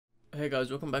Hey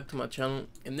guys, welcome back to my channel.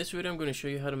 In this video I'm going to show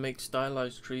you how to make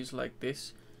stylized trees like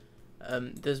this.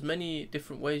 There's many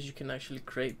different ways you can actually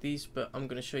create these, but I'm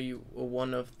going to show you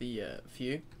one of the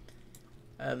few.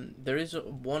 There is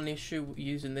one issue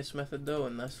using this method though,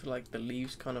 and that's like the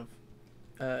leaves kind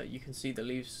of, you can see the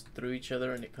leaves through each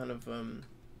other and it kind of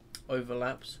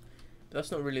overlaps. But that's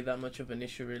not really that much of an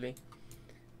issue really.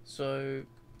 So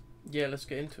yeah, let's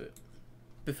get into it.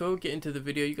 Before we get into the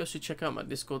video, you guys should check out my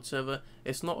Discord server.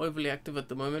 It's not overly active at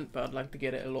the moment, but I'd like to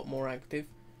get it a lot more active.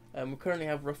 We currently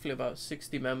have roughly about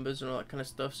 60 members and all that kind of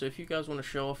stuff, so if you guys want to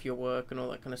show off your work and all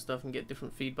that kind of stuff and get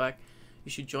different feedback, you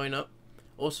should join up.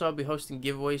 Also, I'll be hosting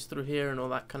giveaways through here and all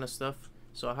that kind of stuff,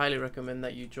 so I highly recommend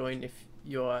that you join if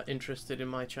you are interested in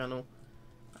my channel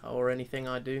or anything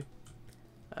I do.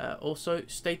 Also,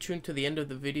 stay tuned to the end of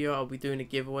the video. I'll be doing a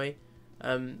giveaway.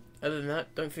 Other than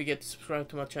that, don't forget to subscribe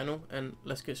to my channel, and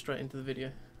let's get straight into the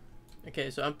video. Okay,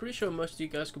 so I'm pretty sure most of you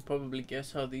guys could probably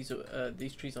guess how these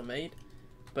trees are made,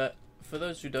 but for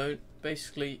those who don't,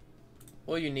 basically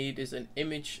all you need is an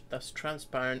image that's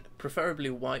transparent, preferably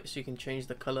white, so you can change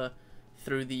the color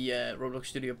through the Roblox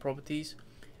Studio properties,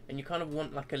 and you kind of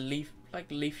want like a leaf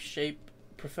shape,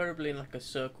 preferably in like a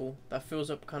circle that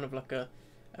fills up kind of like a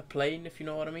plane, if you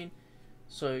know what I mean.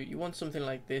 So you want something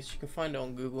like this. You can find it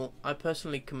on Google. I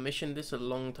personally commissioned this a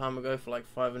long time ago for like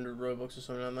 500 Robux or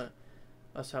something like that.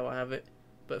 That's how I have it.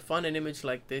 But find an image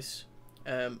like this,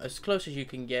 as close as you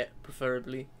can get,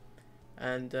 preferably,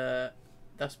 and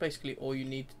that's basically all you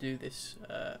need to do this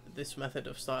this method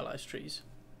of stylized trees.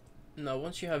 Now,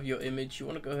 once you have your image, you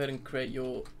want to go ahead and create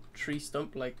your tree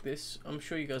stump like this. I'm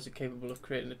sure you guys are capable of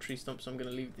creating a tree stump, so I'm going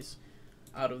to leave this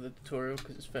out of the tutorial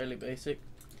because it's fairly basic.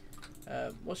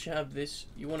 Once you have this,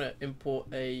 you want to import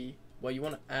you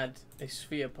want to add a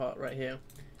sphere part right here.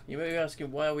 You may be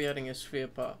asking, why are we adding a sphere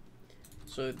part?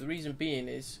 So the reason being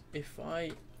is, if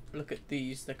I look at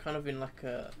these, they're kind of in like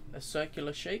a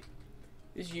circular shape.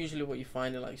 This is usually what you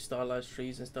find in like stylized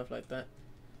trees and stuff like that.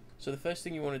 So the first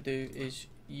thing you want to do is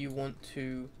you want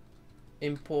to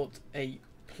import a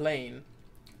plane.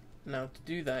 Now to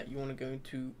do that, you want to go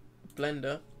into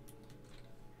Blender,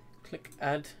 click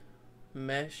Add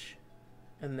Mesh,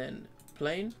 and then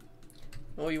plane.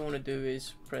 All you want to do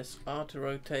is press R to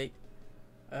rotate,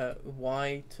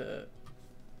 Y to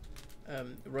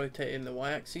rotate in the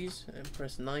y-axis, and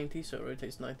press 90 so it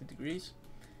rotates 90 degrees.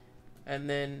 And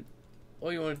then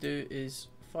all you want to do is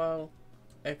File,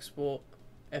 Export,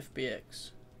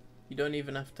 FBX. You don't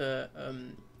even have to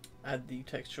add the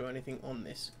texture or anything on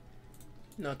this.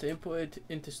 Now to import it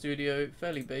into Studio,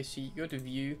 fairly basic. You go to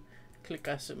View, click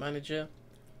Asset Manager,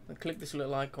 and click this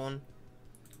little icon.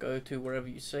 Go to wherever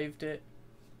you saved it.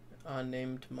 I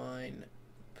named mine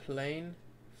plane,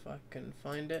 if I can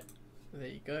find it. There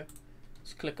you go.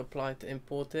 Just click Apply to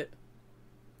import it.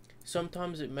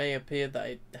 Sometimes it may appear that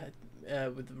it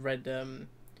had, with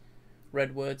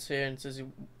red words here and says it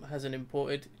hasn't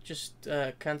imported. Just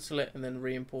cancel it and then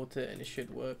re-import it, and it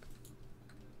should work.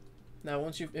 Now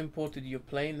once you've imported your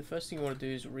plane, the first thing you want to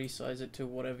do is resize it to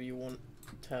whatever you want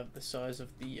to have the size of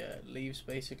the leaves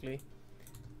basically.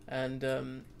 And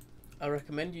I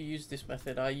recommend you use this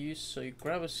method I use. So you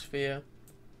grab a sphere,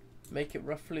 make it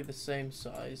roughly the same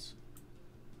size,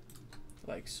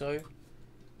 like so,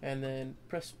 and then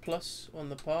press plus on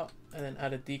the part, and then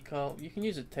add a decal. You can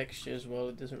use a texture as well,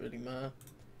 it doesn't really matter.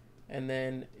 And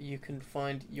then you can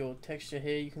find your texture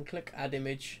here. You can click Add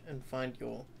Image and find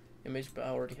your image, but I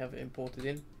already have it imported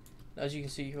in. As you can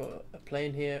see, you've got a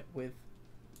plane here with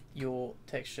your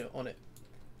texture on it.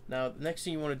 Now the next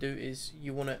thing you want to do is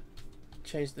you want to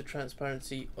change the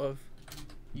transparency of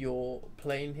your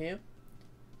plane here.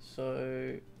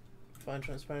 So find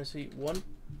transparency 1,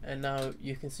 and now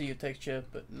you can see your texture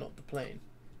but not the plane.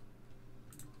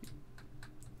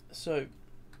 So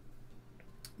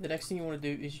the next thing you want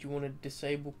to do is you want to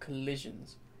disable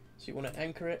collisions. So you want to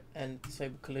anchor it and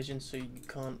disable collisions so you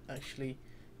can't actually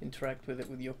interact with it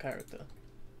with your character.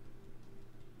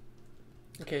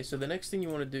 Okay, so the next thing you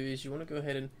want to do is you want to go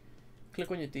ahead and click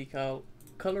on your decal,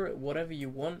 color it whatever you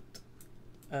want.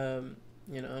 You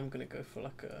know, I'm gonna go for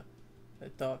like a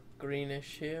dark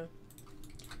greenish here.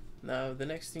 Now the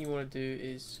next thing you want to do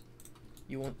is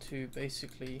you want to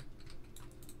basically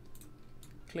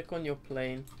click on your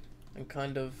plane and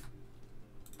kind of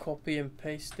copy and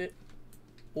paste it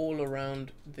all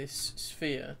around this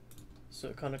sphere, so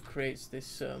it kind of creates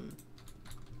this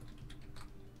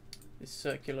this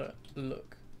circular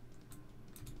look,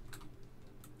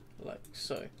 like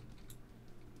so.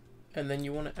 And then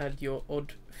you want to add your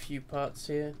odd few parts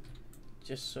here,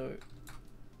 just so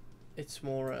it's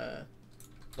more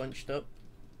bunched up.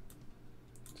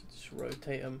 So just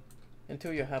rotate them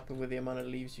until you're happy with the amount of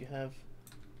leaves you have,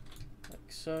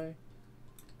 like so.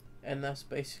 And that's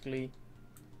basically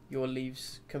your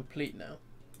leaves complete now.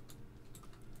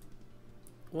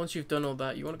 Once you've done all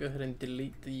that, you want to go ahead and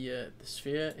delete the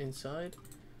sphere inside.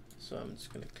 So I'm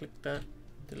just going to click that,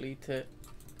 delete it.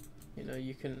 You know,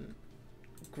 you can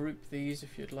group these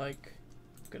if you'd like.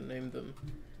 I'm going to name them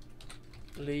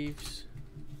leaves.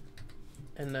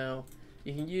 And now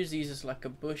you can use these as like a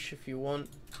bush if you want.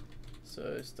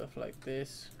 So stuff like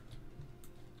this,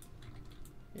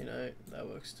 you know, that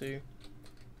works too.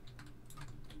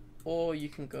 Or you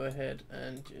can go ahead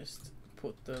and just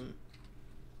put them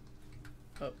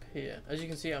up here. As you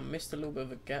can see, I missed a little bit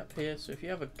of a gap here, so if you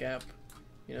have a gap,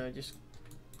 you know, just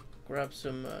grab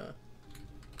some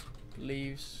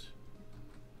leaves,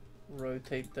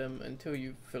 rotate them until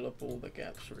you fill up all the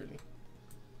gaps. Really,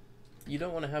 you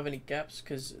don't want to have any gaps,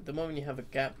 because the moment you have a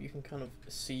gap, you can kind of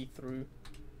see through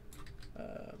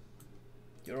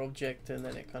your object, and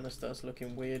then it kind of starts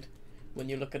looking weird when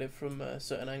you look at it from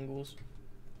certain angles.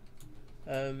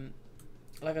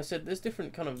 Like I said, there's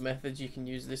different kind of methods you can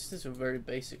use. This is a very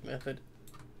basic method.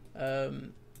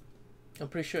 I'm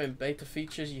pretty sure in beta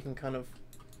features you can kind of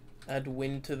add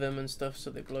wind to them and stuff, so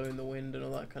they blow in the wind and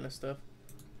all that kind of stuff.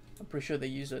 I'm pretty sure they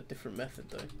use a different method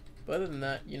though. But other than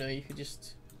that, you know, you could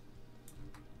just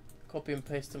copy and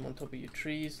paste them on top of your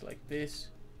trees like this.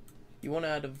 You want to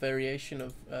add a variation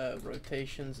of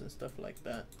rotations and stuff like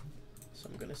that. So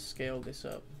I'm going to scale this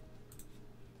up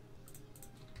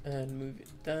and move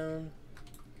it down.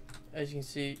 As you can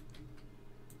see,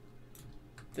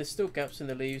 there's still gaps in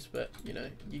the leaves, but you know,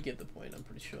 you get the point, I'm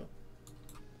pretty sure.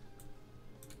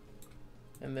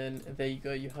 And then there you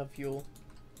go, you have your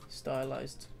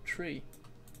stylized tree.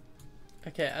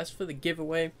 Okay, as for the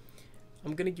giveaway,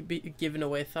 I'm going to be giving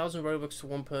away 1,000 Robux to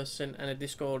one person and a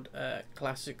Discord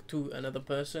Classic to another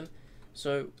person.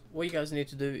 So what you guys need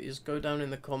to do is go down in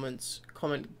the comments,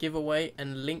 comment giveaway,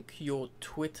 and link your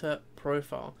Twitter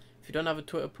profile. If you don't have a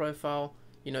Twitter profile,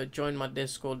 you know, join my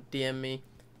Discord, DM me.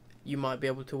 You might be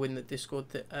able to win the Discord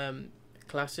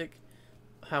Classic.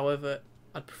 However,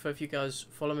 I'd prefer if you guys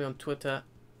follow me on Twitter,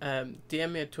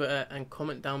 DM me on Twitter and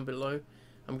comment down below.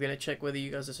 I'm going to check whether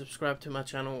you guys are subscribed to my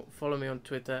channel, follow me on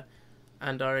Twitter,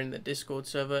 and are in the Discord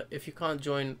server. If you can't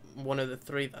join one of the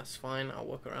three, that's fine, I'll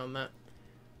work around that.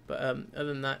 But other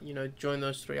than that, you know, join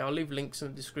those three. I'll leave links in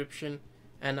the description,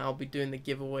 and I'll be doing the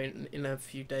giveaway in a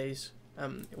few days,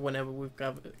 whenever we've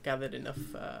gathered enough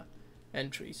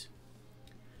entries.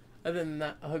 Other than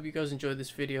that, I hope you guys enjoyed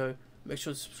this video. Make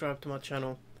sure to subscribe to my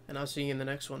channel, and I'll see you in the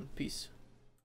next one. Peace.